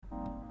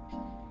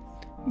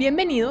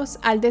Bienvenidos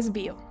al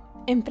desvío.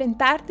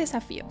 Enfrentar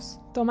desafíos,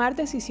 tomar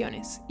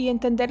decisiones y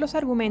entender los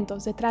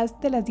argumentos detrás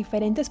de las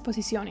diferentes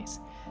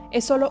posiciones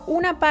es solo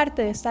una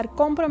parte de estar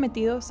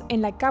comprometidos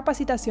en la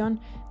capacitación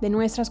de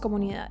nuestras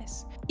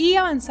comunidades y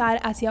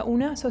avanzar hacia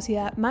una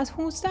sociedad más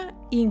justa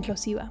e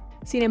inclusiva.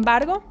 Sin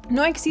embargo,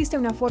 no existe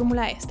una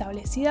fórmula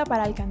establecida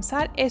para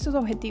alcanzar esos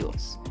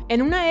objetivos.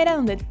 En una era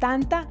donde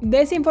tanta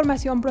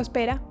desinformación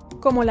prospera,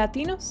 como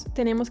latinos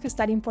tenemos que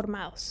estar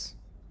informados.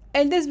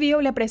 El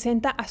desvío le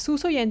presenta a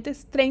sus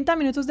oyentes 30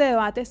 minutos de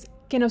debates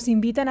que nos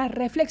invitan a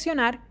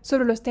reflexionar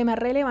sobre los temas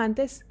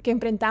relevantes que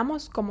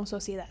enfrentamos como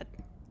sociedad.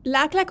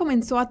 La ACLA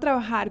comenzó a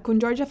trabajar con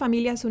Georgia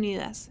Familias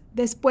Unidas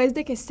después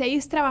de que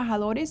 6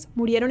 trabajadores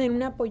murieron en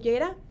una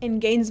pollera en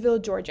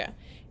Gainesville, Georgia,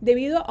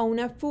 debido a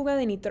una fuga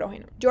de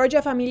nitrógeno.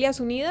 Georgia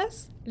Familias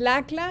Unidas, la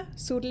ACLA,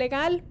 Sur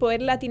Legal,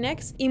 Poder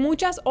Latinx y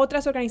muchas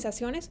otras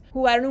organizaciones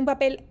jugaron un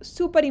papel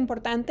súper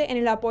importante en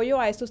el apoyo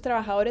a estos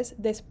trabajadores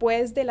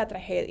después de la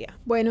tragedia.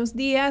 Buenos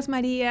días,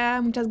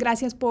 María. Muchas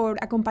gracias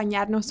por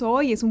acompañarnos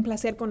hoy. Es un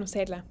placer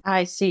conocerla.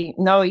 Ay, sí,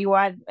 no,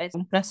 igual, es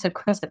un placer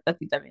conocerte a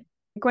ti también.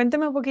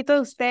 Cuénteme un poquito de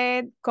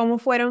usted, cómo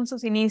fueron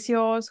sus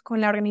inicios con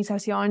la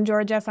organización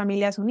Georgia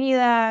Familias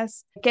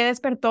Unidas, qué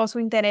despertó su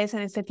interés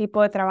en este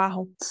tipo de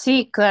trabajo.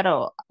 Sí,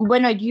 claro.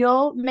 Bueno,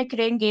 yo me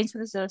crié en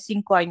Gainesville desde los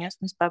 5 años.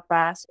 Mis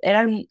papás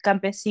eran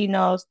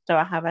campesinos,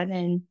 trabajaban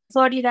en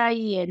Florida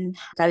y en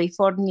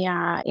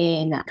California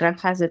en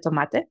granjas de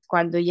tomate.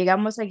 Cuando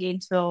llegamos a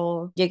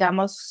Gainesville,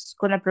 llegamos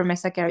con la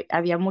promesa que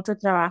había mucho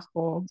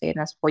trabajo en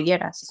las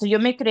polleras. Yo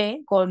me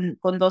crié con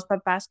dos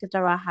papás que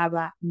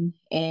trabajaban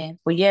en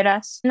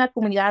polleras, una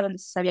comunidad donde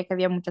se sabía que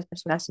había muchas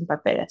personas sin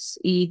papeles.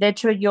 Y de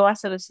hecho yo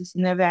hasta los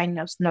 19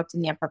 años no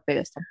tenía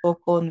papeles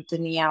tampoco, no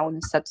tenía un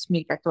estatus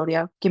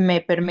migratorio que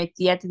me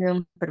permitía tener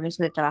un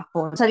permiso de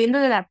trabajo. Saliendo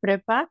de la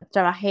prepa,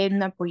 trabajé en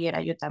una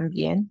pollera yo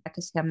también,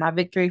 que se llama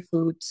Victory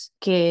Foods,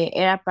 que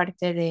era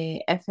parte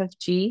de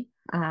FFG,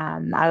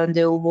 a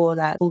donde hubo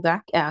la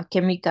fuga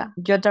química.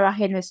 Yo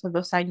trabajé en esos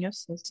 2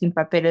 años sin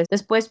papeles.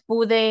 Después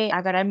pude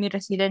agarrar mi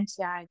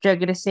residencia,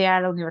 regresé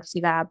a la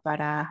universidad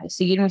para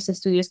seguir mis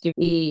estudios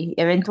y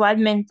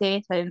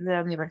eventualmente saliendo de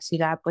la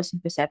universidad pues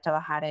empecé a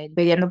trabajar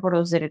peleando por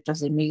los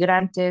derechos de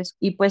inmigrantes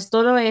y pues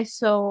todo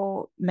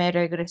eso me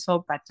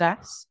regresó para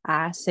atrás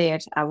a hacer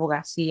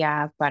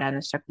abogacía para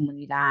nuestra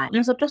comunidad.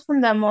 Nosotros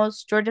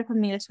fundamos Georgia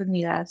Familias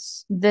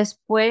Unidas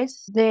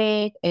después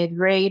de el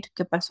raid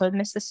que pasó en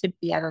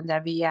Mississippi, a donde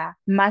había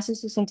más de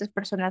 600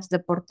 personas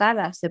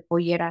deportadas de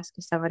polleras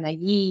que estaban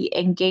allí.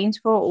 En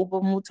Gainesville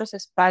hubo muchos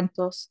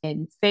espantos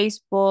en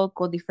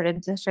Facebook o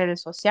diferentes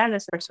redes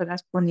sociales.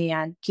 Personas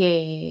ponían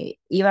que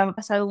iba a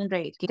pasar un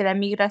raid, que la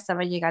migra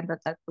estaba llegando a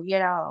tal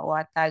pollera o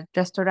a tal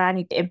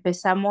restaurante. Y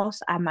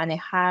empezamos a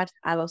manejar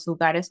a los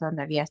lugares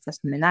donde había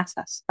estas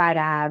amenazas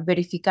para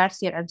verificar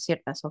si eran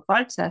ciertas o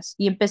falsas.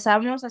 Y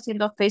empezamos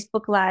haciendo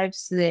Facebook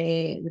Lives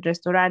de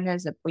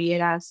restaurantes, de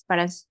polleras,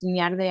 para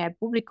enseñarle al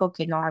público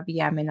que no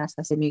había amenazas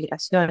de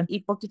migración.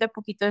 Y poquito a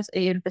poquito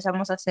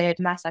empezamos a hacer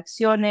más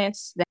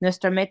acciones.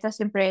 Nuestra meta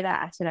siempre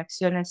era hacer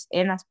acciones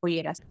en las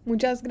polleras.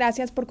 Muchas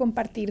gracias por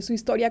compartir su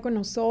historia con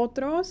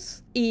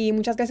nosotros y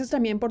muchas gracias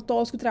también por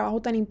todo su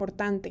trabajo tan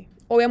importante.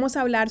 Hoy vamos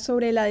a hablar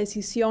sobre la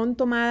decisión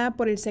tomada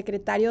por el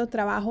secretario de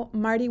Trabajo,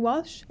 Marty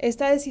Walsh.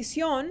 Esta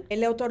decisión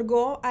le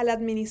otorgó a la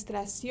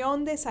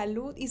Administración de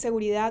Salud y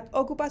Seguridad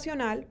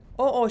Ocupacional,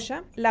 o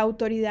OSHA, la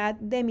autoridad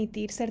de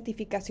emitir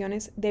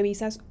certificaciones de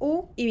visas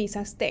U y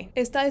visas T.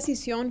 Esta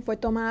decisión fue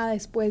tomada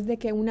después de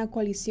que una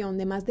coalición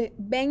de más de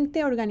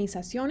 20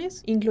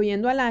 organizaciones,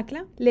 incluyendo al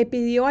ACLA, le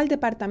pidió al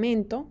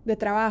Departamento de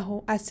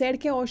Trabajo hacer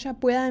que OSHA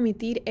pueda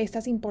emitir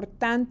estas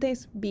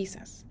importantes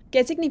visas.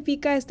 ¿Qué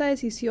significa esta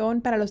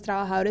decisión para los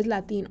trabajadores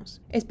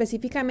latinos,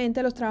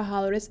 específicamente los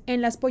trabajadores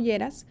en las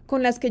polleras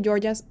con las que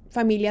Georgia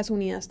Familias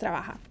Unidas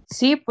trabaja?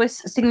 Sí, pues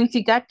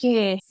significa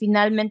que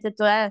finalmente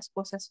todas las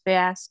cosas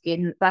feas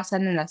que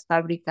pasan en las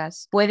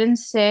fábricas pueden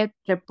ser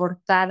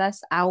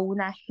reportadas a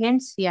una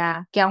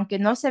agencia que, aunque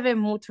no se ve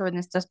mucho en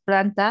estas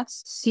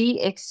plantas, sí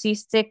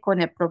existe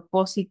con el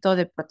propósito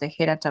de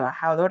proteger a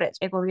trabajadores.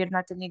 El gobierno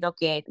ha tenido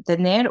que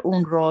tener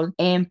un rol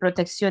en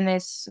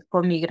protecciones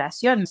con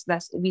migración.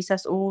 Las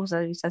visas U,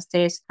 las visas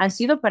T han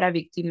sido para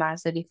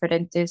víctimas de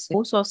diferentes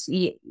usos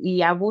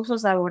y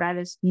abusos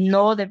laborales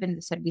no deben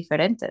de ser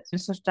diferentes.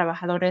 Nuestros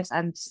trabajadores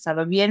han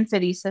estado bien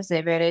felices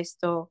de ver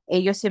esto.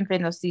 Ellos siempre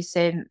nos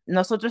dicen,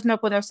 nosotros no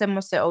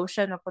conocemos de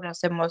OSHA, no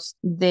conocemos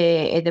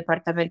del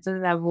Departamento de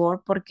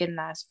Labor porque en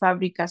las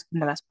fábricas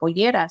como las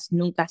polleras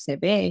nunca se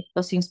ve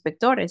los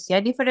inspectores y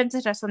hay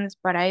diferentes razones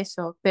para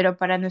eso, pero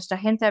para nuestra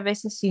gente a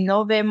veces si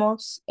no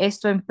vemos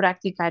esto en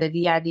práctica de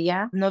día a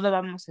día, no lo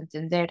vamos a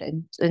entender.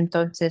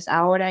 Entonces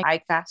ahora hay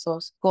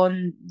casos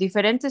con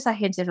diferentes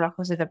agencias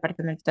bajo el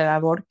Departamento de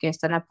Labor que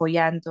están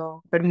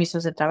apoyando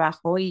permisos de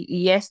trabajo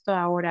y esto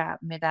ahora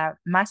me da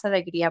más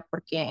alegría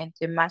porque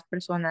entre más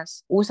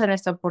personas usan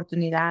esta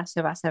oportunidad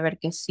se va a saber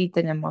que sí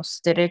tenemos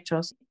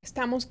derechos.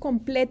 Estamos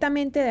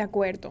completamente de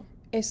acuerdo.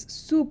 Es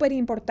súper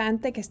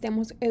importante que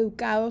estemos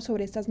educados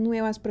sobre estas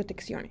nuevas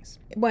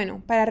protecciones.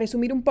 Bueno, para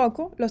resumir un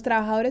poco, los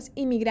trabajadores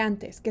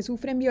inmigrantes que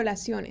sufren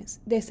violaciones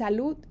de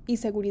salud y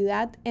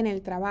seguridad en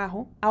el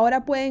trabajo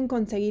ahora pueden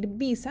conseguir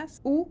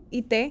visas U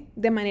y T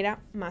de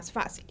manera más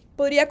fácil.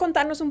 ¿Podría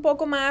contarnos un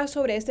poco más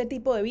sobre este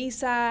tipo de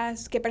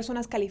visas, qué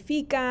personas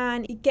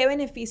califican y qué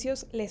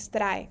beneficios les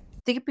trae?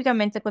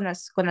 Típicamente con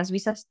las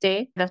visas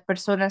T, las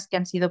personas que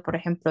han sido, por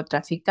ejemplo,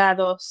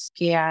 traficados,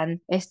 que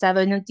han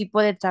estado en un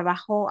tipo de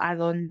trabajo a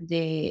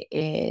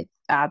donde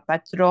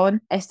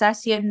patrón está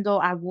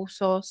haciendo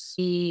abusos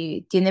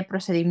y tiene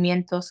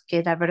procedimientos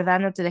que la verdad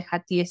no te deja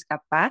a ti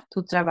escapar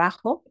tu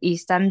trabajo y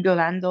están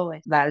violando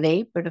la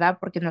ley, ¿verdad?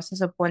 Porque no se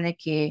supone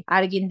que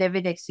alguien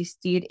debe de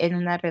existir en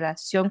una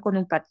relación con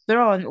un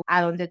patrón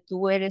a donde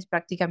tú eres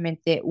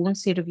prácticamente un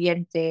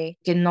sirviente,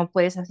 que no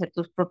puedes hacer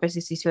tus propias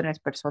decisiones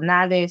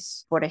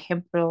personales. Por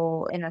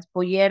ejemplo, en las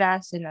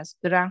polleras, en las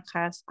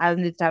granjas, a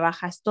donde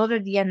trabajas todo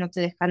el día, no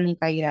te dejan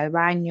nunca ir al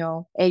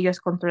baño.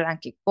 Ellos controlan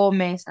qué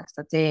comes,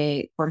 hasta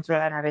te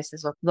controlan a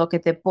veces lo que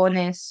te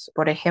pones.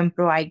 Por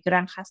ejemplo, hay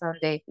granjas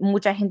donde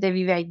mucha gente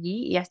vive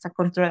allí y hasta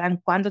controlan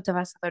cuándo te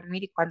vas a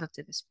dormir y cuándo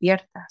te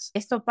despiertas.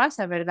 Esto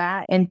pasa,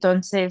 ¿verdad?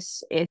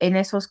 Entonces, en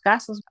esos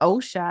casos,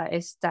 OSHA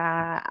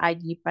está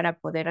allí para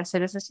poder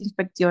hacer esas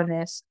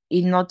inspecciones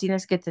y no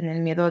tienes que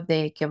tener miedo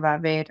de que va a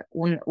haber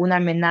una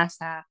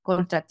amenaza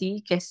contra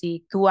ti, que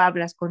si tú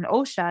hablas con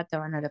OSHA te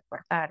van a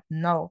deportar.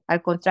 No,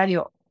 al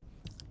contrario.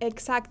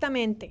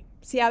 Exactamente.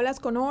 Si hablas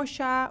con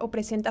OSHA o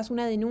presentas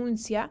una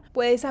denuncia,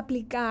 puedes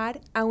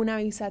aplicar a una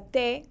visa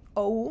T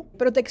o U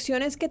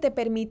protecciones que te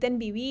permiten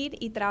vivir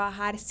y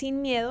trabajar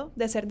sin miedo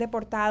de ser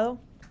deportado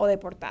o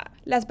deportada.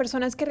 Las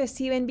personas que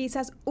reciben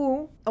visas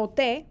U o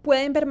T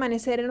pueden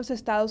permanecer en los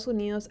Estados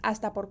Unidos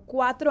hasta por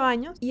 4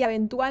 años y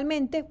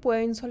eventualmente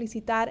pueden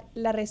solicitar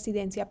la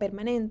residencia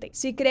permanente.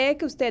 Si cree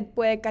que usted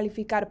puede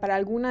calificar para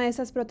alguna de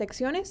esas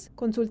protecciones,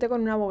 consulte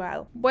con un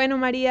abogado. Bueno,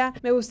 María,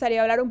 me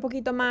gustaría hablar un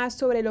poquito más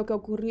sobre lo que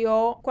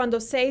ocurrió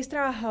cuando 6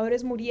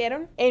 trabajadores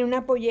murieron en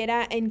una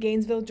pollera en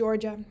Gainesville,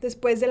 Georgia,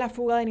 después de la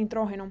fuga de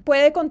nitrógeno.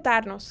 ¿Puede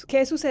contarnos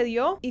qué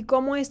sucedió y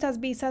cómo estas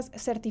visas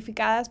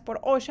certificadas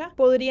por OSHA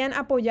podrían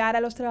apoyar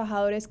a los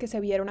trabajadores que se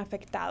vieron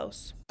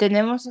afectados?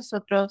 Tenemos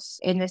nosotros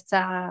en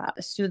esta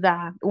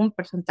ciudad un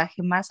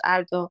porcentaje más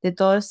alto de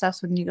todo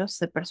Estados Unidos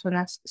de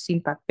personas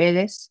sin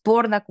papeles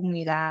por la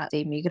comunidad de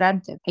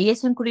inmigrantes. Y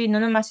eso incluye no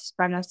nomás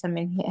hispanos,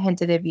 también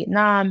gente de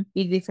Vietnam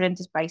y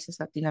diferentes países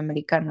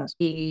latinoamericanos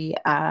y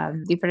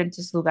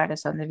diferentes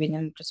lugares donde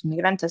vienen muchos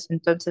inmigrantes.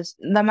 Entonces,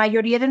 la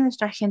mayoría de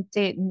nuestra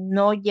gente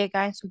no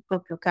llega en su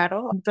propio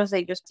carro. Muchos de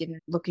ellos tienen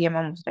lo que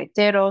llamamos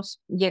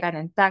reiteros, llegan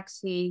en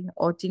taxi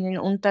o tienen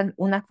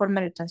una forma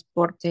de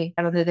transporte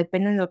a donde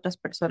dependen de otras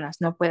personas,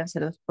 no pueden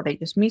hacerlo por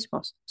ellos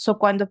mismos.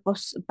 Cuando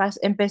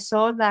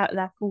empezó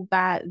la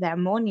fuga de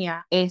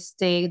amonia,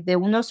 de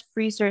unos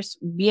freezers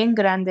bien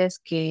grandes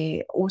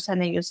que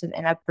usan ellos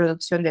en la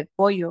producción del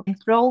pollo,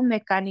 entró un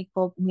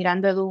mecánico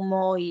mirando el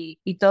humo y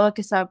todo lo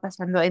que estaba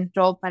pasando,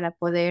 entró para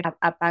poder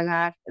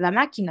apagar la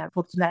máquina.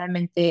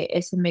 Afortunadamente,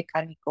 ese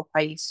mecánico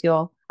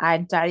falleció a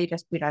entrar y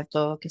respirar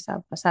todo lo que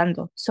estaba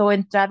pasando.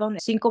 Entraron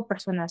 5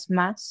 personas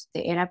más.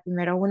 Era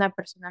primero una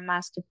persona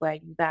más que puede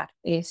ayudar.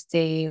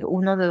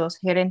 Uno de los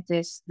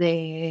gerentes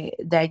de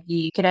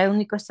allí, que era el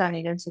único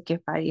estadounidense que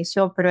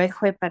falleció, pero él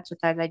fue para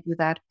tratar de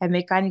ayudar al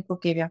mecánico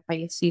que había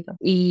fallecido.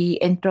 Y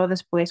entró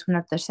después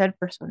una tercera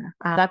persona.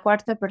 La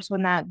cuarta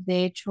persona,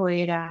 de hecho,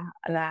 era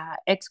la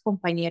ex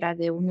compañera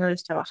de uno de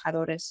los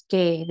trabajadores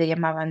que le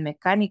llamaban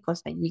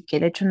mecánicos allí, que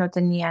de hecho no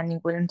tenía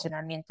ningún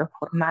entrenamiento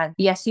formal.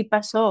 Y así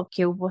pasó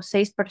que hubo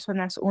 6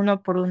 personas,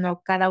 uno por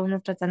uno, cada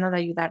uno tratando de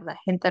ayudar a la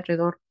gente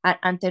alrededor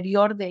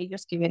anterior de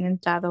ellos que habían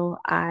entrado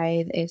a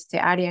este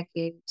área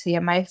que se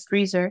llama el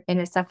freezer en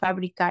esta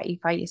fábrica y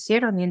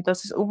fallecieron. Y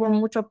entonces hubo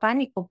mucho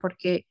pánico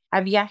porque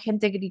había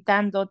gente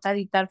gritando, tal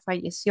y tal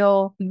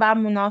falleció,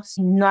 vámonos.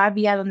 No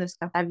había donde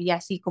escapar, había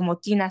así como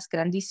tinas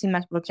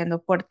grandísimas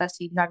bloqueando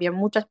puertas y no había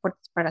muchas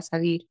puertas para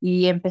salir.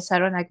 Y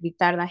empezaron a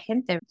gritar la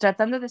gente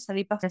tratando de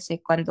salir para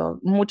cuando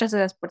muchas de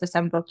las puertas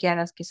están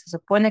bloqueadas, que se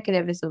supone que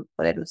debes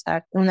poder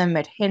usar una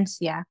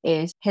emergencia.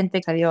 Gente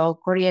que salió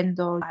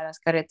corriendo a las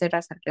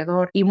carreteras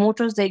alrededor y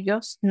muchos de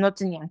ellos no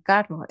tenían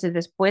carro.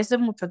 Después de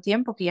mucho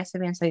tiempo que ya se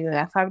habían salido de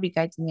la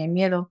fábrica y tenían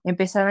miedo,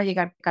 empezaron a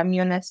llegar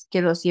camiones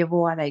que los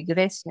llevó a la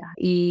iglesia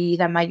y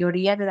la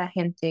mayoría de la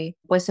gente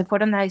pues se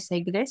fueron a esa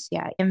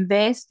iglesia. En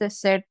vez de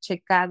ser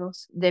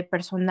checados de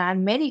personal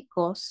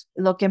médicos,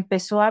 lo que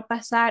empezó a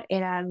pasar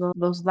era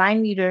los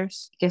line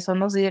leaders, que son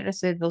los líderes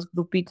de los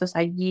grupitos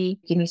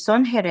allí, que ni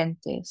son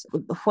gerentes,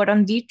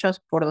 fueron dichos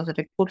por los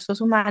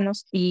recursos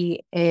humanos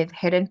y el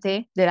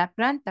gerente de la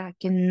planta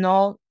que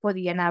no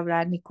podían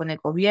hablar ni con el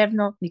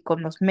gobierno ni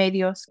con los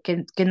medios,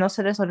 que no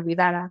se les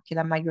olvidara que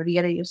la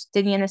mayoría de ellos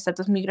tenían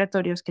estatus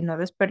migratorios que no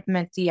les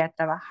permitía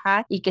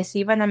trabajar y que se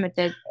iban a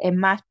meter en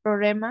más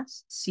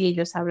problemas si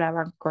ellos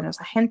hablaban con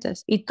los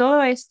agentes. Y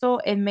todo esto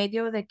en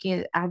medio de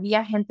que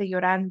había gente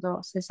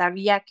llorando, se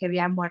sabía que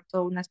habían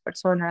muerto unas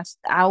personas,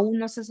 aún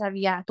no se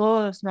sabía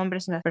todos los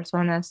nombres de las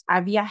personas,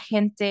 había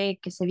gente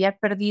que se había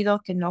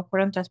perdido, que no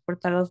fueron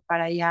transportados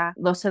para allá.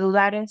 Los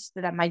celulares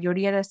de la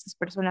mayoría de estas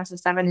personas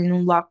estaban en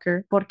un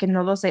locker porque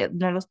no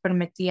los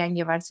permitían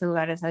llevar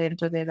celulares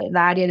adentro de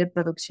la área de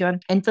producción.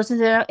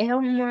 Entonces era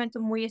un momento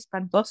muy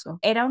espantoso.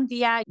 Era un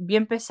día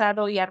bien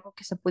pesado y algo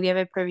que se podía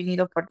haber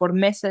prevenido por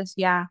meses.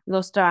 Ya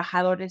los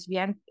trabajadores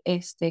habían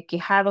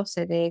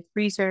quejándose de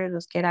Freezer,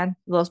 los que eran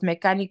los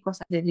mecánicos,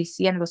 le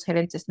decían los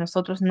gerentes: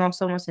 nosotros no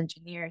somos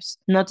engineers,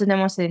 no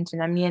tenemos el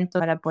entrenamiento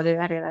para poder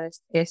arreglar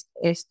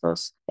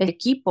estos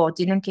equipos,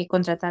 tienen que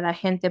contratar a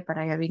gente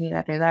para venir a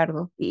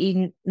arreglarlo.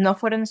 Y no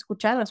fueron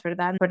escuchados,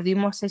 ¿verdad?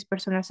 Perdimos 6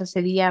 personas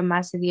ese día,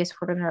 más de 10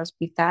 fueron al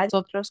hospital.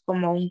 Nosotros,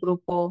 como un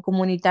grupo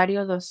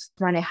comunitario, los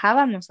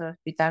manejábamos al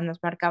hospital, nos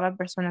marcaban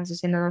personas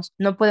diciéndonos: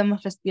 no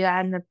podemos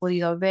respirar, no he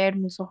podido ver,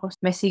 mis ojos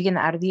me siguen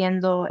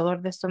ardiendo, el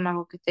dolor de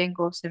estómago que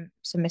tengo se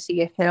me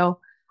sigue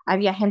feo.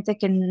 Había gente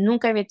que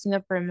nunca había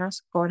tenido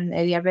problemas con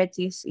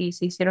diabetes y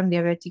se hicieron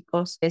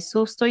diabéticos de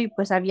susto, y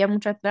pues había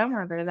mucha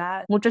trauma,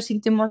 ¿verdad? Muchos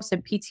síntomas de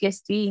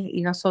PTSD,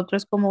 y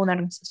nosotros, como una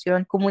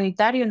organización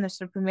comunitaria,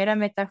 nuestra primera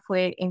meta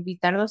fue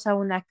invitarlos a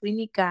una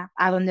clínica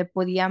a donde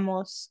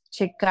podíamos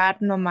checar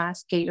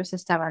nomás que ellos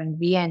estaban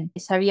bien.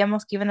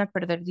 Sabíamos que iban a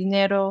perder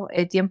dinero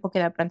el tiempo que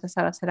la planta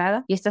estaba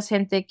cerrada, y esta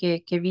gente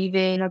que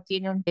vive no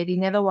tienen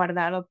dinero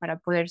guardado para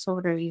poder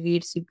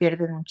sobrevivir si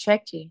pierden un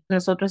cheque.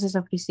 Nosotros les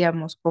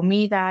ofrecíamos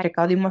comida,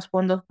 recaudimos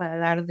fondos para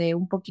dar de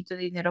un poquito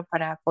de dinero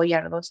para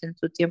apoyarlos en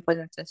su tiempo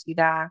de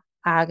necesidad.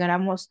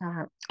 Agarramos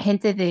a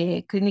gente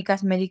de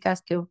clínicas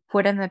médicas que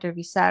fueran a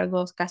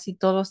revisarlos. Casi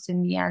todos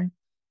tenían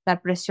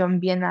la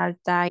presión bien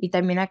alta, y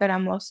también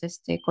agarramos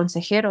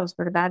consejeros,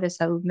 ¿verdad?, de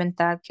salud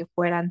mental que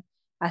fueran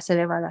a hacer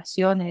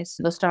evaluaciones.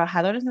 Los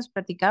trabajadores nos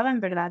platicaban,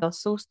 ¿verdad?,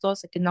 los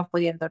sustos de que no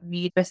podían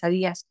dormir,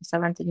 pesadillas que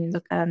estaban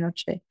teniendo cada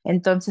noche.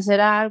 Entonces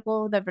era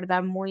algo de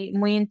verdad muy,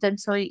 muy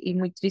intenso y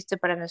muy triste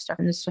para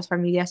nuestras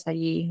familias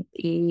allí,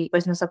 y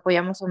pues nos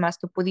apoyamos lo más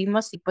que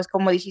pudimos. Y pues,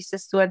 como dijiste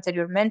tú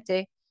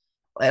anteriormente,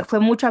 fue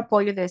mucho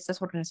apoyo de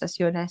estas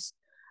organizaciones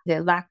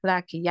de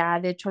LACLA, que ya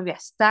de hecho había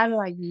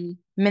estado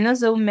allí menos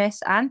de un mes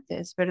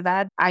antes,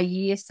 ¿verdad?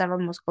 Allí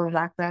estábamos con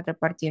LACLA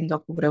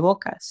repartiendo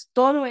cubrebocas.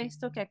 Todo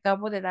esto que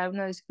acabo de dar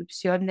una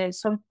descripción de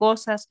son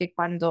cosas que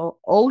cuando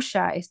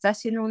OSHA está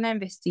haciendo una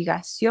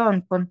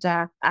investigación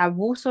contra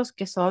abusos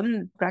que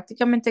son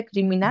prácticamente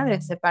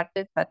criminales de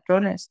parte de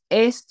patrones,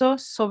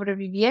 estos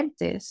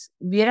sobrevivientes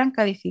hubieran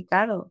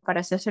calificado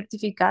para ser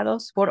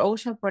certificados por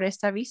OSHA por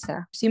esta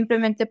visa,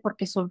 simplemente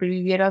porque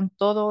sobrevivieron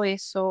todas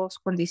esas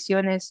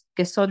condiciones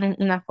que son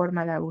una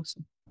forma de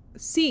abuso.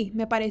 Sí,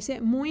 me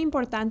parece muy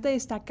importante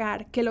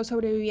destacar que los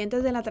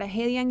sobrevivientes de la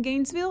tragedia en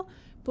Gainesville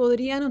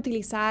podrían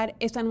utilizar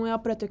esta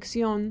nueva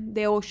protección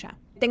de OSHA.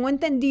 Tengo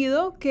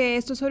entendido que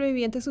estos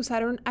sobrevivientes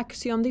usaron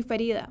acción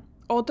diferida,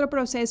 otro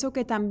proceso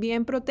que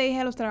también protege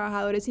a los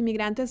trabajadores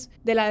inmigrantes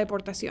de la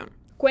deportación.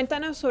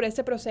 Cuéntanos sobre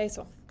este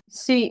proceso.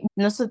 Sí,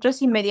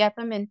 nosotros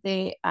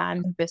inmediatamente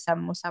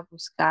empezamos a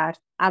buscar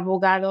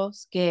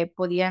abogados que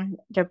podían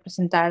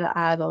representar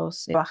a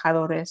los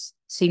trabajadores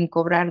sin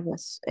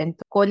cobrarles.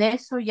 Entonces, con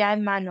eso ya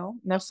en mano,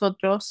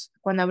 nosotros,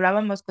 cuando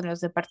hablábamos con los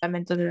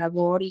departamentos de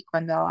labor y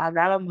cuando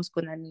hablábamos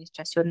con la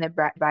administración de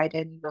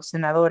Biden y los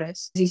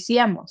senadores,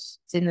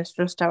 decíamos: si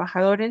nuestros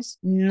trabajadores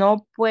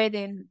no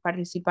pueden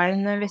participar en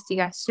una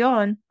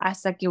investigación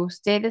hasta que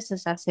ustedes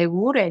se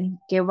aseguren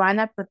que van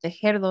a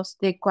protegerlos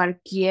de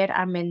cualquier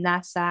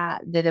amenaza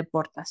de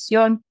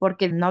deportación,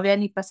 porque no había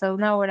ni pasado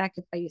una hora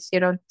que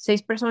fallecieron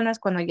 6 personas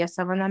cuando ya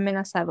estaban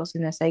amenazados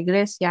en esa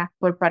iglesia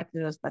por parte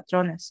de los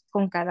patrones.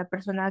 Con cada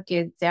persona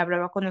que te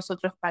hablaba con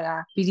nosotros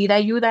para pedir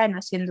ayuda en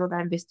haciendo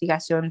la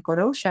investigación con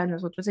OSHA,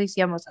 nosotros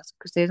decíamos: hasta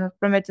que ustedes nos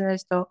prometen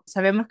esto,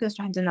 sabemos que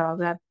nuestra gente no va a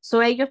hablar.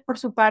 So ellos, por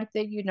su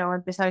parte,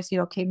 empezaron a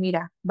decir: ok,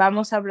 mira,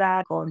 vamos a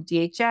hablar con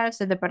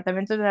DHS, el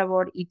Departamento de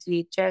Labor, y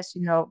DHS,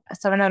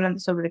 estaban hablando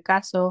sobre el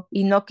caso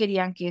y no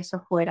querían que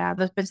eso fuera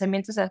los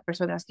pensamientos de las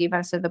personas que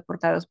iban a ser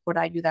deportados por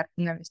ayudar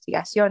con la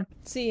investigación.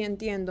 Sí,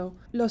 entiendo.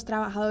 Los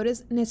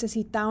trabajadores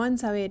necesitaban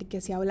saber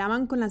que si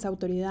hablaban con las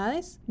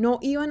autoridades, no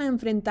iban a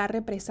enfrentar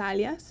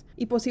represalias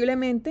y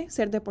posiblemente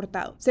ser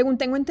deportados. Según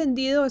tengo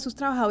entendido, esos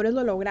trabajadores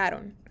lo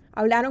lograron.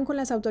 Hablaron con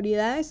las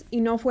autoridades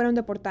y no fueron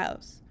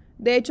deportados.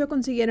 De hecho,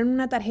 consiguieron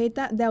una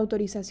tarjeta de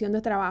autorización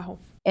de trabajo.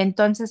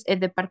 Entonces, el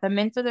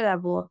Departamento de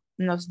Labor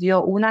nos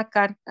dio una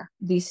carta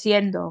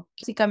diciendo,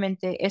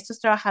 básicamente, estos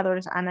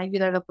trabajadores han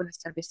ayudado con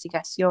esta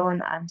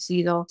investigación, han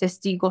sido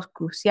testigos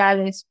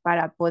cruciales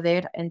para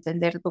poder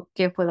entender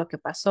qué fue lo que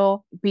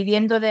pasó,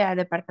 pidiéndole al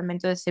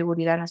Departamento de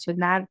Seguridad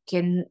Nacional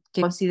que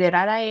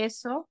considerara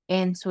eso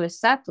en su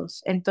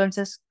estatus.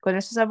 Entonces, con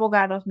esos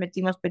abogados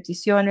metimos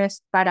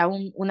peticiones para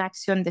una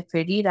acción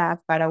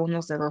diferida para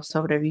unos de los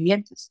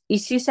sobrevivientes. Y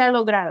sí se ha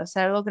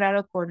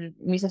logrado con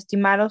mis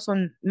estimados,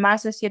 son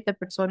más de 7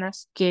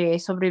 personas que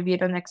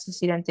sobrevivieron a este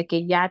accidente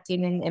que ya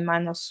tienen en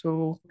manos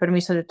su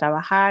permiso de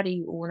trabajar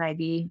y un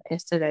ID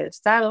del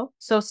estado.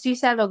 Sí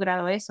se ha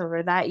logrado eso,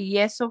 ¿verdad? Y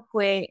eso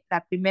fue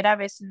la primera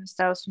vez en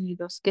Estados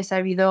Unidos que se ha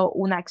habido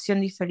una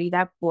acción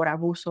diferida por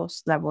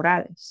abusos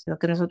laborales, lo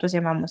que nosotros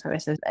llamamos a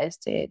veces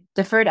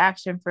deferred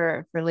action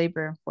for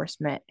labor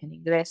enforcement en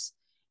inglés.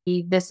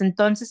 Y desde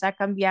entonces ha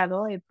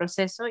cambiado el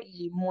proceso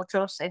y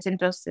muchos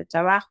centros de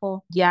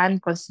trabajo ya han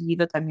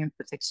conseguido también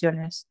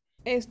protecciones.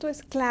 Esto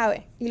es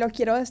clave y lo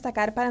quiero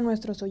destacar para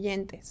nuestros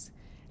oyentes.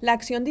 La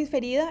acción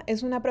diferida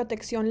es una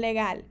protección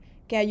legal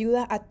que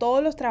ayuda a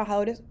todos los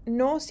trabajadores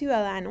no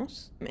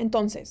ciudadanos.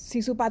 Entonces,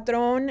 si su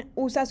patrón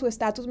usa su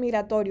estatus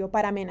migratorio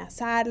para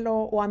amenazarlo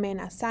o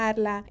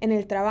amenazarla en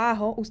el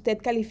trabajo, usted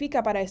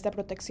califica para esta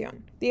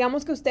protección.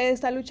 Digamos que usted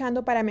está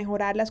luchando para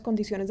mejorar las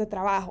condiciones de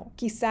trabajo.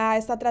 Quizá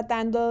está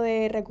tratando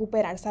de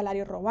recuperar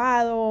salarios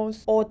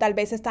robados o tal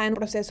vez está en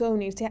proceso de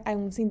unirse a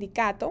un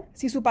sindicato.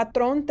 Si su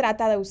patrón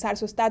trata de usar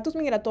su estatus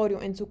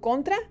migratorio en su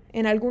contra,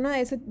 en alguna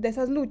de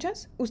esas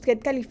luchas, usted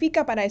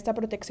califica para esta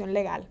protección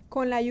legal.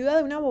 Con la ayuda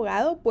de un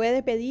abogado,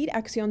 puede pedir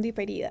acción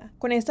diferida.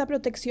 Con esta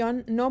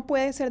protección no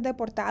puede ser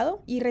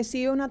deportado y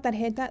recibe una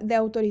tarjeta de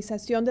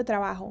autorización de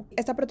trabajo.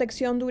 Esta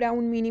protección dura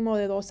un mínimo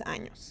de 2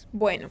 años.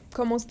 Bueno,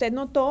 como usted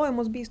notó,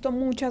 hemos visto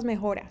muchas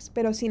mejoras,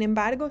 pero sin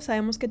embargo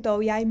sabemos que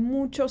todavía hay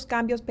muchos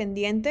cambios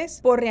pendientes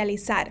por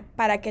realizar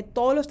para que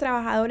todos los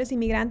trabajadores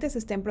inmigrantes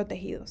estén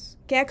protegidos.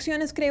 ¿Qué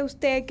acciones cree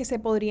usted que se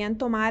podrían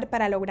tomar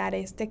para lograr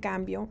este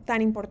cambio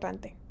tan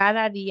importante?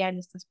 Cada día en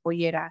estas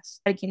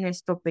polleras alguien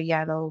es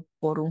atropellado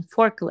por un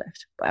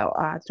forklift,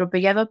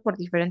 atropellado por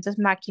diferentes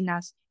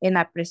máquinas en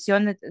la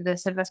presión de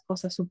hacer las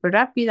cosas súper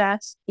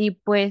rápidas y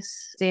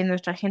pues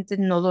nuestra gente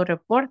no lo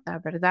reporta,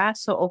 ¿verdad?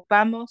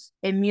 Ocupamos,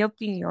 en mi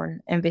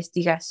opinión,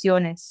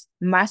 investigaciones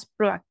más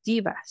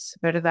proactivas,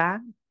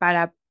 ¿verdad?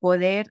 Para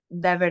poder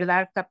de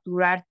verdad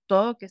capturar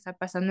todo lo que está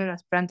pasando en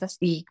las plantas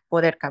y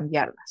poder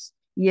cambiarlas.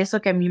 Y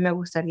eso que a mí me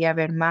gustaría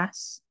ver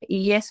más.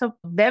 Y eso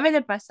debe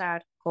de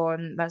pasar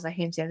con las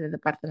agencias del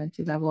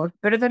Departamento de Labor,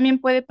 pero también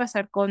puede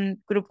pasar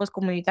con grupos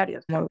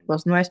comunitarios, como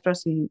los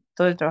nuestros y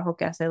todo el trabajo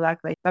que hace el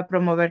ACLA para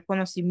promover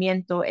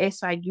conocimiento.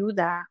 Eso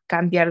ayuda a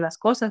cambiar las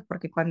cosas,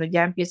 porque cuando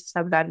ya empiezas a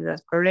hablar de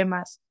los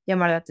problemas,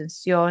 llamar la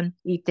atención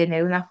y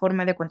tener una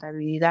forma de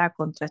contabilidad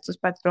contra estos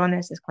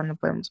patrones es cuando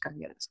podemos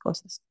cambiar las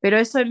cosas. Pero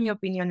eso, en mi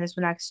opinión, es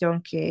una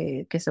acción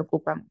que se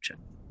ocupa mucho.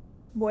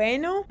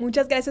 Bueno,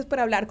 muchas gracias por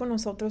hablar con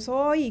nosotros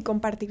hoy y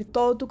compartir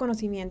todo tu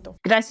conocimiento.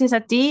 Gracias a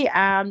ti,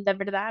 de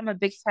verdad, I'm a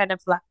big fan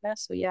of LACNA,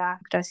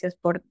 gracias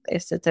por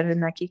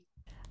tenerme aquí.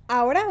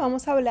 Ahora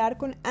vamos a hablar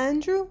con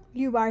Andrew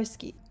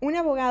Lubarsky, un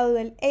abogado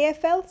del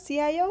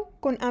AFL-CIO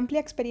con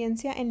amplia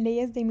experiencia en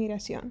leyes de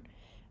inmigración.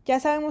 Ya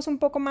sabemos un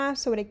poco más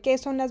sobre qué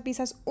son las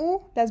visas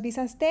U, las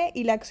visas T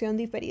y la acción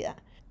diferida.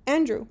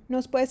 Andrew,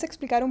 ¿nos puedes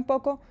explicar un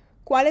poco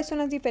cuáles son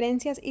las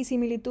diferencias y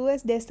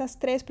similitudes de estas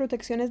 3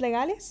 protecciones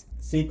legales?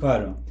 Sí,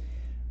 claro.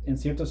 En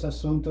ciertos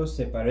asuntos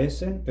se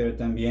parecen, pero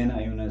también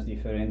hay unas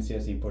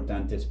diferencias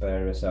importantes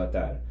para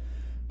resaltar.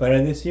 Para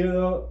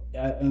decirlo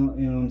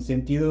en un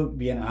sentido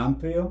bien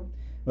amplio,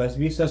 las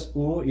visas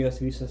U y las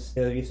visas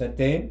de la visa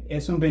T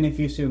es un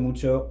beneficio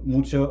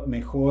mucho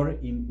mejor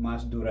y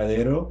más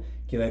duradero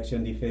que la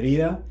acción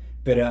diferida,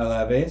 pero a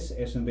la vez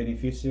es un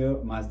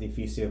beneficio más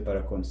difícil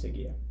para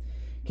conseguir.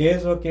 ¿Qué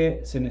es lo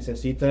que se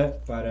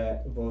necesita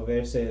para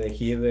volverse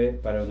elegible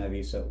para una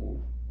visa U?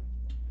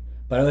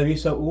 Para la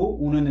visa U,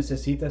 uno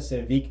necesita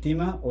ser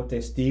víctima o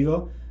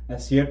testigo a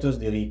ciertos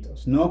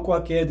delitos. No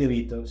cualquier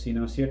delito,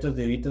 sino ciertos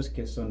delitos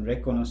que son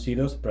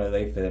reconocidos por la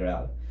ley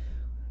federal.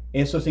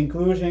 Esos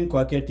incluyen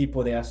cualquier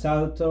tipo de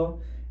asalto,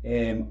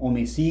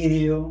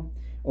 homicidio,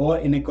 o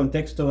en el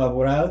contexto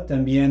laboral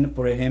también,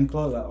 por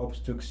ejemplo, la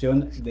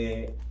obstrucción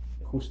de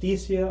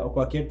justicia o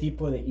cualquier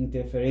tipo de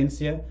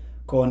interferencia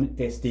con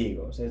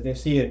testigos. Es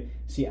decir,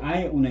 si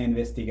hay una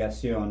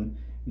investigación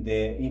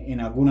en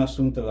algún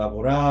asunto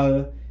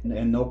laboral,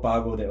 el no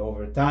pago de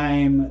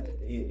overtime,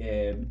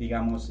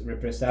 digamos,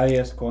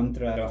 represalias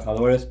contra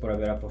trabajadores por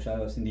haber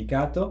apoyado al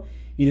sindicato,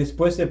 y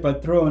después el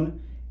patrón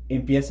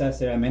empieza a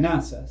hacer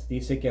amenazas,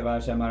 dice que va a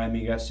llamar a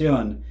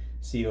inmigración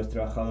si los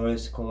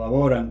trabajadores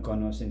colaboran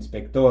con los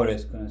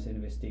inspectores, con los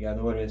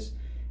investigadores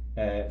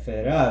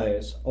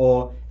federales,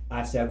 o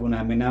hace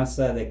alguna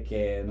amenaza de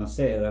que, no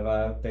sé, le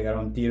va a pegar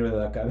un tiro en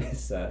la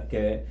cabeza,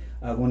 que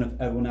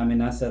alguna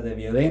amenaza de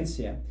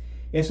violencia.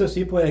 Eso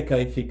sí puede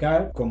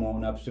calificar como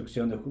una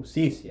obstrucción de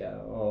justicia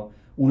o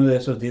uno de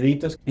esos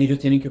delitos. Ellos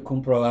tienen que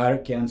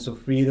comprobar que han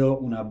sufrido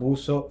un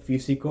abuso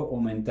físico o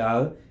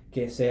mental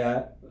que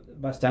sea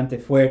bastante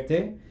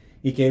fuerte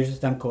y que ellos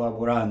están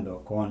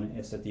colaborando con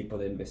este tipo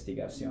de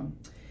investigación.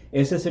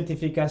 Esa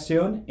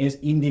certificación es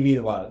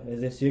individual, es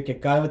decir, que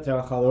cada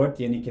trabajador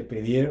tiene que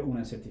pedir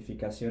una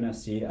certificación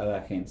así a la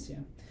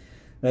agencia.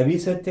 La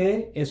visa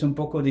T es un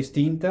poco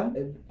distinta.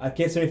 ¿A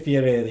qué se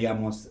refiere,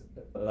 digamos,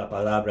 la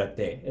palabra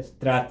T? Es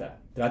trata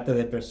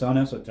de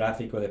personas o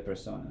tráfico de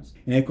personas.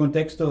 En el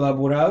contexto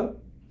laboral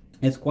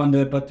es cuando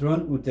el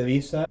patrón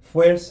utiliza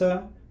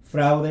fuerza,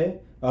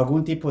 fraude,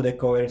 algún tipo de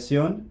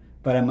coerción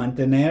para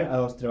mantener a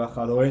los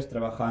trabajadores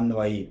trabajando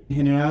ahí. En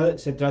general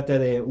se trata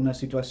de una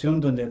situación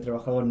donde el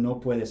trabajador no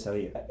puede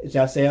salir,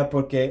 ya sea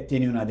porque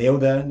tiene una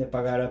deuda de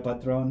pagar al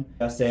patrón,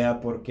 ya sea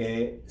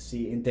porque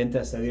si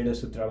intenta salir de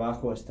su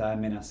trabajo está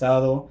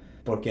amenazado,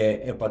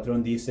 porque el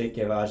patrón dice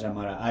que va a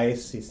llamar a ICE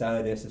si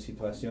sale de esa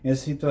situación. En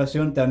esa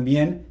situación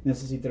también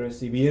necesita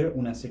recibir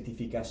una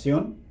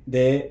certificación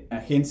de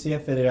agencia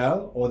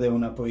federal o de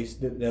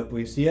la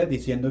policía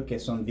diciendo que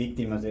son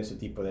víctimas de ese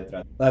tipo de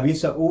trato. La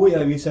visa U y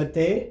la visa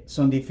T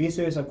son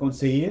difíciles a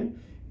conseguir,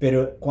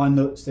 pero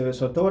cuando se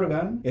les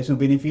otorgan es un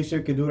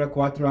beneficio que dura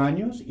 4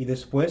 años y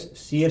después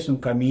sí es un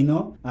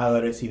camino a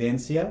la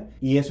residencia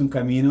y es un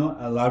camino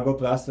a largo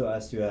plazo a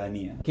la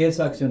ciudadanía. ¿Qué es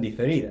la acción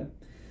diferida?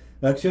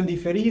 La acción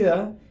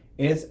diferida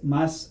es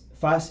más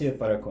fácil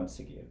para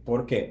conseguir.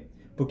 ¿Por qué?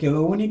 Porque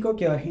lo único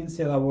que la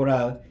agencia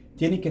laboral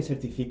tiene que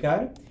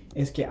certificar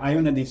es que hay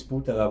una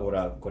disputa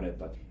laboral con el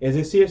patrón. Es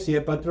decir, si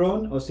el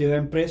patrón o si la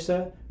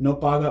empresa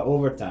no paga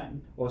overtime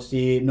o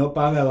si no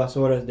paga las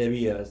horas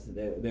debidas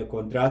del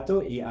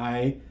contrato y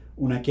hay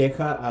una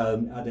queja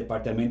al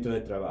departamento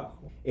de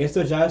trabajo.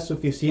 Esto ya es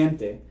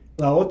suficiente.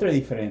 La otra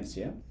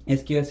diferencia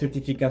es que la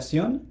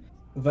certificación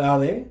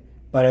vale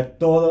para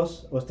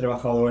todos los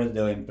trabajadores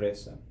de la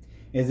empresa.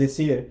 Es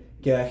decir,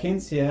 que la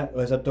agencia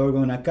les otorga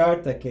una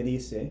carta que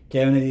dice que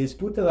hay una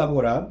disputa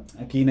laboral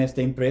aquí en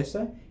esta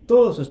empresa.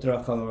 Todos los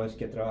trabajadores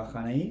que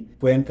trabajan ahí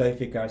pueden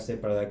calificarse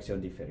para la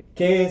acción diferida.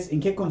 ¿En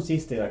qué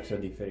consiste la acción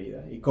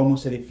diferida y cómo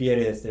se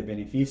difiere este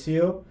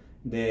beneficio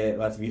de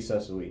las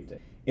visas UIT?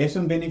 Es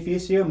un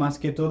beneficio más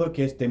que todo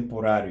que es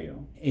temporario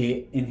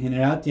y en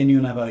general tiene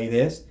una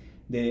validez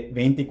de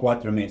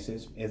 24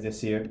 meses, es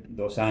decir,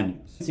 2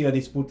 años. Si la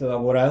disputa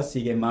laboral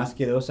sigue más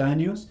que 2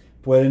 años,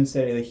 pueden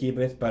ser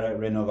elegibles para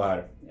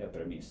renovar el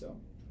permiso.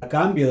 A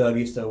cambio de la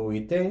visa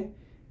UIT,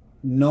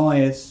 no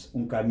es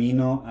un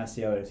camino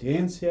hacia la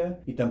residencia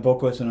y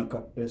tampoco es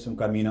un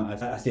camino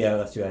hacia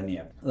la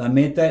ciudadanía. La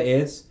meta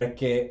es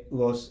que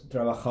los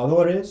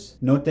trabajadores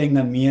no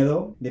tengan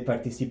miedo de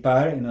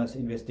participar en las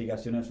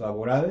investigaciones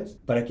laborales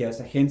para que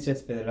las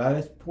agencias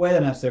federales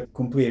puedan hacer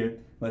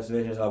cumplir las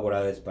leyes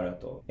laborales para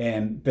todos.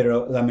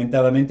 Pero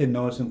lamentablemente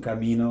no es un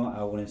camino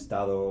a un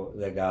estado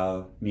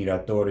legal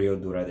migratorio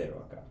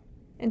duradero acá.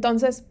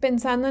 Entonces,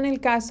 pensando en el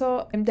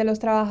caso de los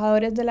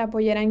trabajadores de la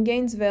pollera en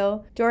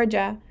Gainesville,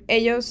 Georgia,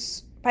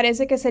 ellos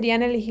parece que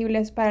serían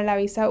elegibles para la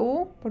visa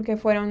U porque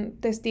fueron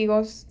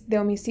testigos de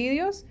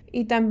homicidios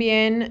y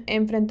también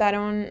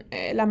enfrentaron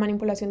la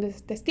manipulación de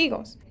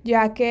testigos,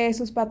 ya que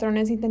sus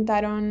patrones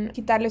intentaron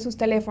quitarle sus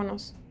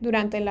teléfonos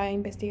durante la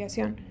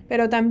investigación.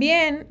 Pero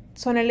también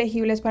son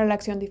elegibles para la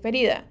acción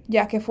diferida,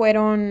 ya que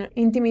fueron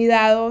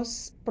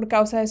intimidados por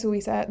causa de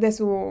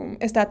su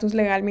estatus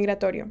legal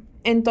migratorio.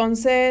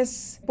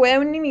 Entonces, ¿puede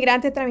un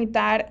inmigrante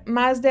tramitar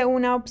más de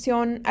una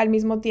opción al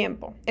mismo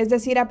tiempo? Es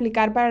decir,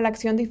 aplicar para la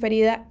acción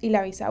diferida y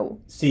la visa U.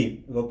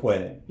 Sí, lo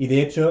puede. Y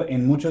de hecho,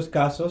 en muchos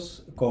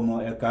casos,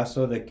 como el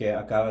caso de que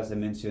acabas de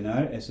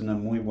mencionar, es una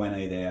muy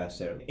buena idea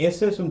hacerlo.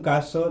 Ese es un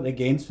caso de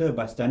Gainesville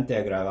bastante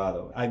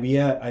agravado.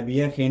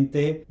 Había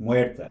gente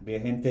muerta, había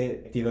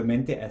gente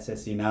activamente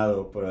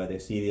asesinado por la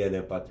desidia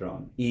del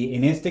patrón. Y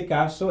en este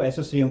caso,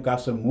 eso sería un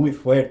caso muy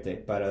fuerte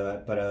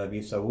para la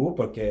visa U,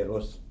 porque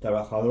los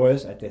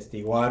trabajadores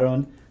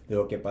atestiguaron de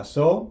lo que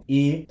pasó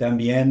y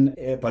también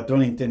el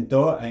patrón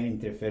intentó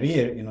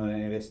interferir en una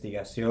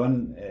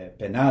investigación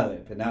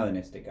penal en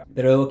este caso.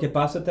 Pero lo que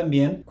pasa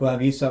también con la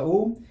visa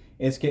U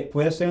es que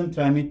puede ser un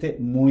trámite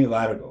muy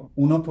largo.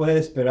 Uno puede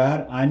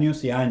esperar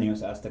años y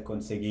años hasta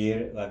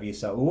conseguir la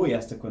visa U y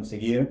hasta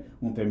conseguir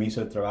un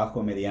permiso de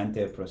trabajo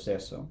mediante el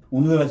proceso.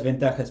 Una de las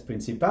ventajas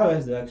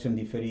principales de la acción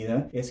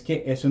diferida es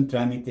que es un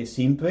trámite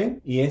simple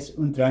y es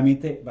un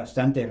trámite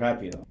bastante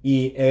rápido.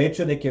 Y el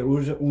hecho de que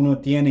uno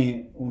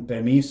tiene un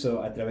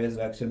permiso a través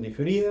de la acción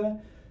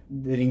diferida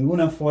de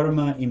ninguna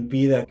forma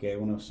impida que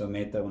uno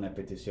someta una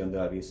petición de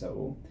la visa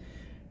U.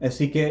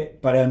 Así que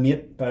para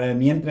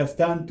mientras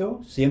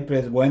tanto, siempre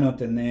es bueno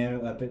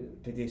tener la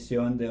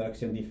petición de la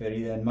acción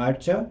diferida en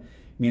marcha,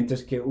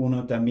 mientras que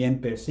uno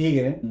también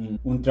persigue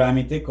un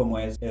trámite como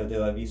es el de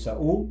la visa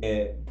U,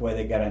 que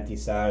puede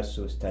garantizar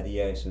su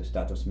estadía y su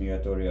estatus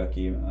migratorio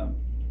aquí a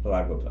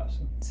largo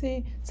plazo.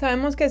 Sí,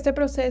 sabemos que este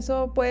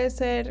proceso puede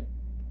ser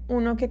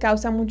uno que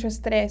causa mucho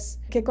estrés.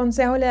 ¿Qué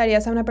consejo le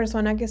darías a una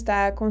persona que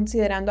está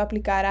considerando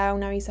aplicar a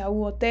una visa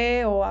U o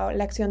T o a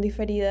la acción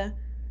diferida?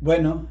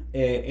 Bueno,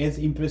 es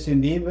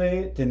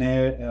imprescindible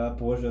tener el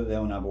apoyo de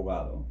un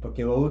abogado,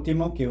 porque lo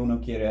último que uno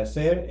quiere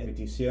hacer es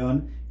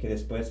petición que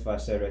después va a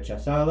ser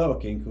rechazada o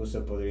que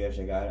incluso podría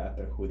llegar a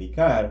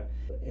perjudicar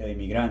al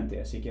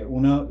inmigrante. Así que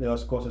una de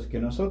las cosas que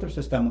nosotros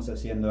estamos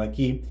haciendo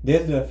aquí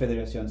desde la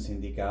Federación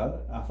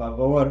Sindical a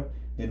favor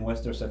de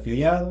nuestros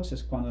afiliados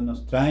es cuando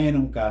nos traen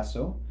un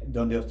caso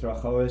donde los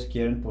trabajadores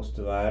quieren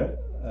postular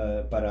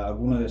para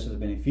alguno de esos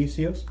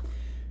beneficios.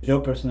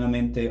 Yo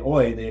personalmente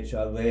hoy, de hecho,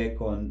 hablé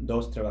con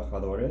 2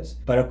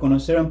 trabajadores para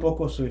conocer un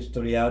poco su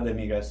historial de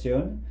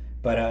migración,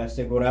 para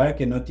asegurar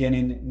que no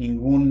tienen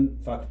ningún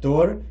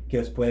factor que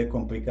les puede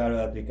complicar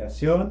la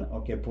aplicación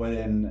o que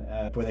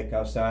puede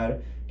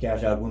causar que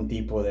haya algún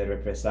tipo de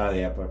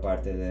represalia por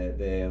parte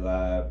de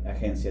la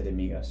agencia de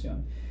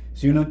migración.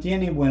 Si uno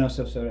tiene buen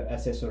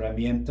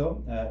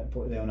asesoramiento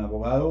de un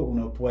abogado,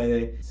 uno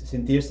puede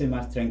sentirse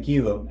más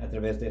tranquilo a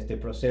través de este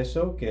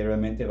proceso que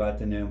realmente va a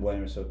tener un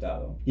buen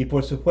resultado. Y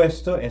por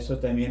supuesto, eso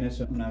también es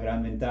una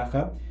gran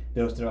ventaja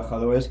de los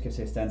trabajadores que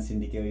se están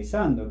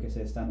sindicalizando, que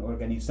se están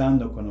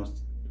organizando con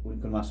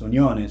las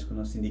uniones, con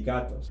los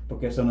sindicatos,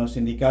 porque son los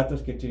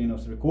sindicatos que tienen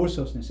los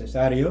recursos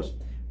necesarios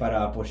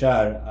para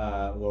apoyar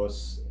a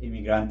los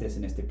inmigrantes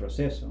en este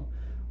proceso.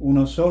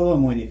 Uno solo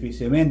muy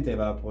difícilmente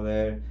va a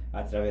poder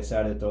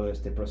atravesar de todo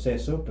este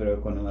proceso, pero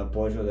con el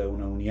apoyo de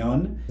una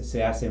unión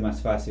se hace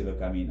más fácil el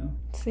camino.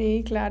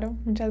 Sí, claro,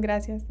 muchas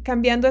gracias.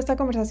 Cambiando esta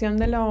conversación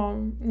de lo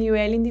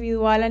nivel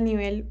individual al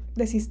nivel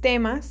de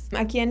sistemas,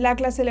 aquí en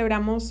LACLA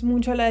celebramos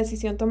mucho la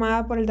decisión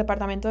tomada por el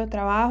Departamento de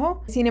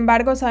Trabajo. Sin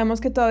embargo,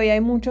 sabemos que todavía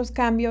hay muchos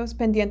cambios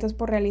pendientes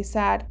por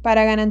realizar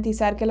para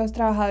garantizar que los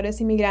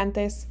trabajadores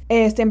inmigrantes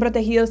estén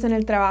protegidos en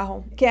el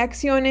trabajo. ¿Qué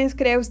acciones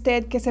cree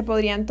usted que se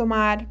podrían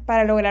tomar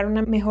para lograr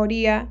una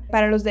mejoría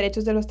para los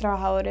derechos de los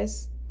trabajadores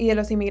y de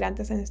los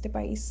inmigrantes en este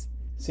país?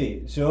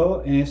 Sí,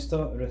 yo en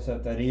esto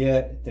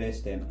resaltaría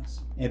 3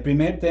 temas. El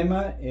primer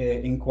tema,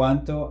 en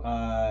cuanto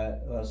a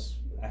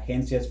las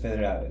agencias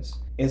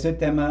federales, es el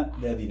tema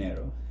del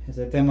dinero, es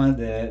el tema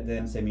de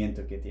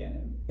financiamiento que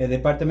tienen. El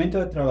Departamento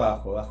de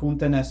Trabajo, la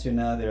Junta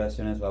Nacional de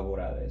Relaciones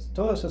Laborales,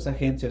 todas esas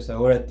agencias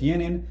ahora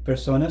tienen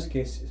personas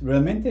que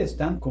realmente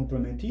están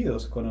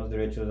comprometidos con los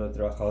derechos de los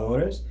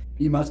trabajadores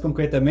y más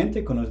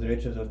concretamente con los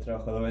derechos de los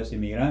trabajadores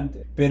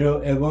inmigrantes.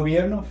 Pero el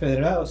gobierno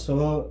federal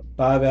solo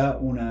paga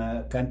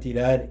una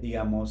cantidad,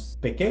 digamos,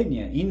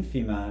 pequeña,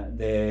 ínfima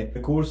de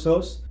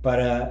recursos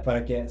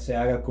para que se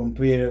haga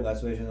cumplir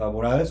las leyes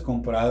laborales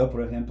comparado,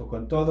 por ejemplo,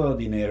 con todo el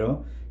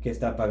dinero que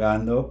está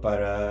pagando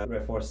para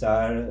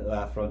reforzar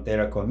la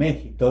frontera con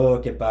México. Todo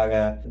lo que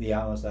paga,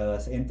 digamos, a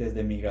las entes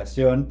de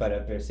migración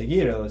para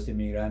perseguir a los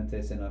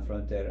inmigrantes en la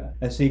frontera.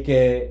 Así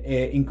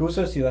que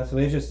incluso si las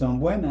leyes son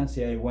buenas,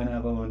 si hay buena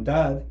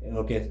voluntad,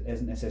 lo que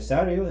es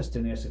necesario es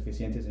tener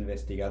suficientes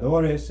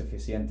investigadores,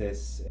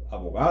 suficientes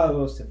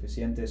abogados,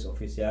 suficientes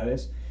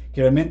oficiales que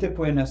realmente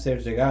pueden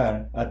hacer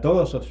llegar a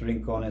todos los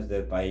rincones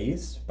del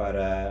país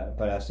para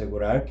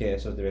asegurar que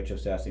esos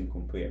derechos se hacen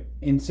cumplir.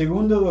 En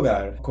segundo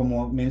lugar,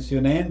 como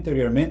mencioné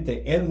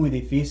anteriormente, es muy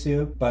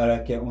difícil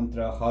para que un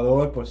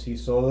trabajador por sí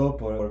solo,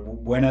 por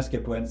buenas que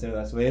pueden ser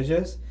las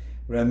leyes,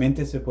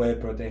 realmente se puede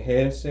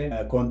protegerse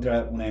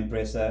contra una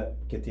empresa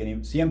que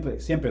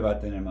siempre va a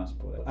tener más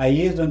poder.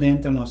 Ahí es donde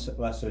entran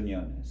las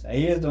uniones,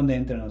 ahí es donde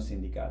entran los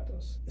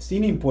sindicatos.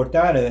 Sin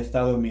importar el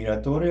estado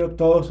migratorio,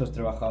 todos los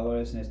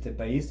trabajadores en este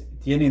país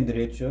tienen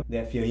derecho de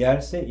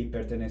afiliarse y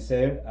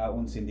pertenecer a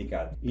un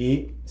sindicato.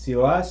 Y si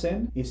lo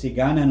hacen y si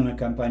ganan una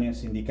campaña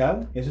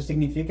sindical, eso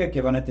significa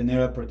que van a tener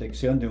la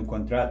protección de un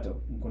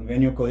contrato, un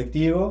convenio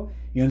colectivo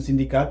y un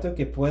sindicato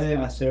que puede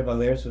hacer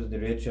valer sus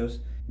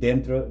derechos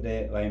dentro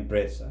de la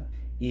empresa.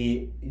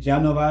 Y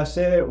ya no va a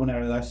ser una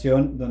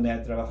relación donde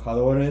hay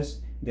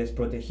trabajadores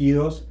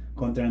desprotegidos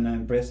contra una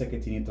empresa que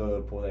tiene todo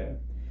el poder.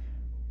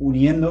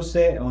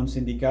 Uniéndose a un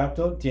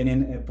sindicato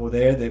tienen el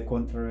poder de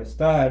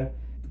contrarrestar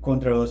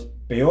contra los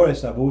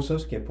peores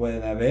abusos que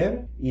pueden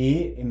haber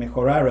y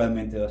mejorar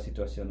realmente la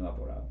situación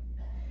laboral.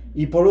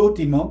 Y por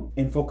último,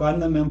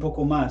 enfocándome un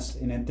poco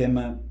más en el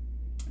tema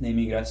de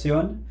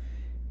inmigración,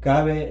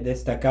 cabe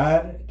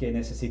destacar que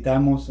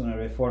necesitamos una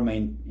reforma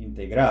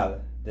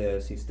integral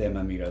del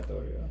sistema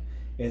migratorio.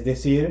 Es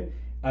decir,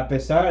 a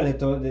pesar de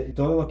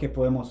todo lo que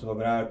podemos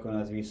lograr con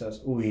las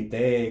visas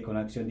UIT, con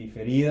acción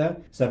diferida,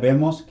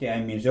 sabemos que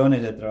hay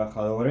millones de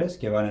trabajadores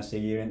que van a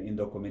seguir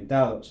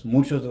indocumentados,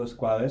 muchos de los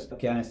cuales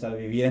que han estado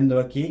viviendo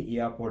aquí y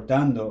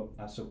aportando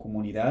a su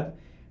comunidad,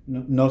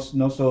 no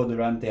solo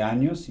durante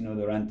años, sino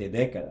durante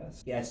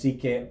décadas. Y así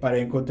que para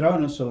encontrar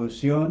una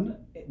solución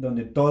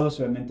donde todos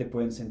realmente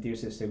pueden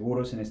sentirse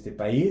seguros en este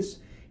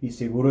país y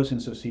seguros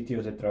en sus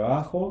sitios de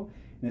trabajo,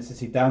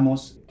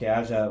 necesitamos que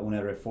haya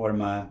una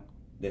reforma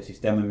del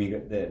sistema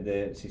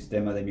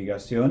de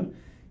migración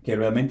que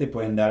realmente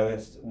pueden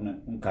darles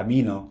un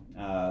camino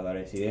a la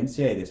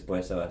residencia y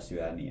después a la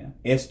ciudadanía.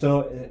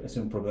 Esto es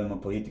un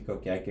problema político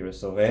que hay que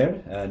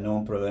resolver, no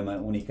un problema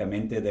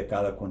únicamente de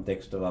cada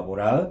contexto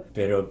laboral,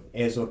 pero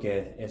es lo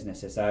que es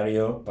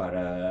necesario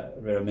para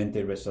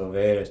realmente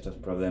resolver estos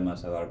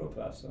problemas a largo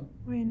plazo.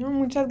 Bueno,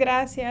 muchas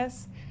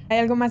gracias. ¿Hay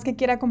algo más que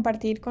quiera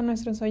compartir con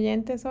nuestros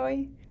oyentes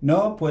hoy?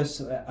 No,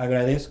 pues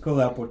agradezco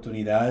la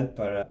oportunidad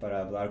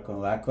para hablar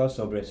con LACO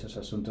sobre esos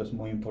asuntos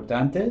muy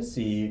importantes,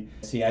 y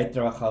si hay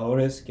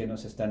trabajadores que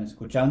nos están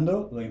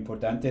escuchando, lo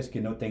importante es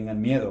que no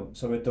tengan miedo.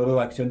 Sobre todo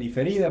acción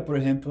diferida, por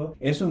ejemplo,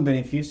 es un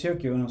beneficio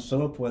que uno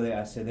solo puede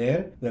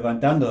acceder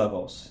levantando la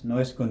voz, no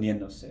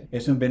escondiéndose.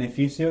 Es un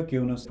beneficio que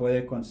uno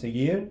puede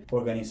conseguir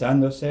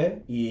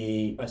organizándose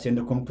y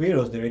haciendo cumplir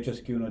los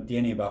derechos que uno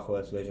tiene bajo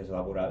las leyes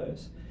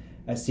laborales.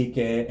 Así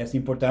que es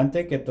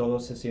importante que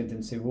todos se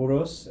sienten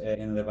seguros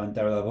en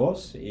levantar la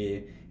voz,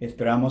 y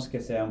esperamos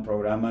que sea un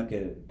programa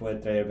que puede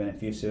traer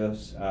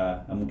beneficios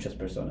a muchas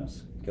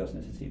personas que los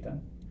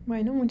necesitan.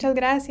 Bueno, muchas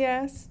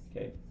gracias.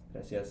 Okay,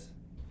 gracias.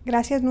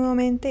 Gracias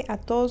nuevamente a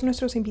todos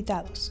nuestros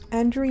invitados,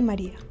 Andrew y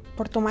María,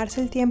 por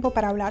tomarse el tiempo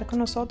para hablar con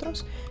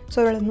nosotros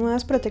sobre las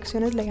nuevas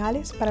protecciones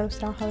legales para los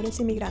trabajadores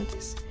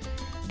inmigrantes.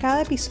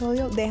 Cada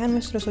episodio deja a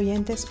nuestros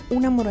oyentes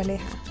una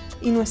moraleja,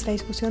 y nuestra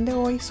discusión de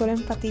hoy solo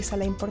enfatiza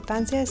la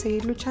importancia de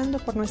seguir luchando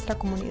por nuestra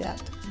comunidad.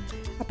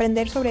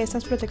 Aprender sobre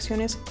estas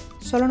protecciones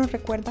solo nos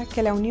recuerda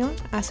que la unión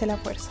hace la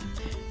fuerza.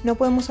 No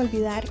podemos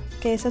olvidar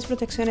que estas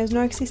protecciones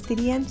no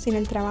existirían sin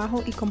el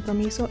trabajo y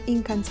compromiso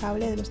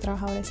incansable de los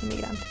trabajadores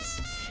inmigrantes.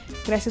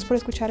 Gracias por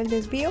escuchar El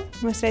Desvío.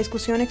 Nuestra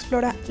discusión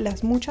explora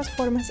las muchas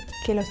formas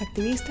que los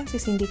activistas y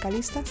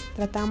sindicalistas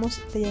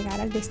tratamos de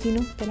llegar al destino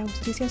de la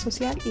justicia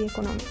social y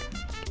económica.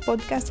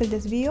 Podcast El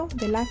Desvío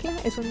del ACLA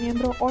es un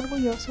miembro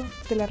orgulloso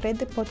de la red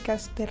de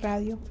podcast de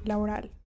radio laboral.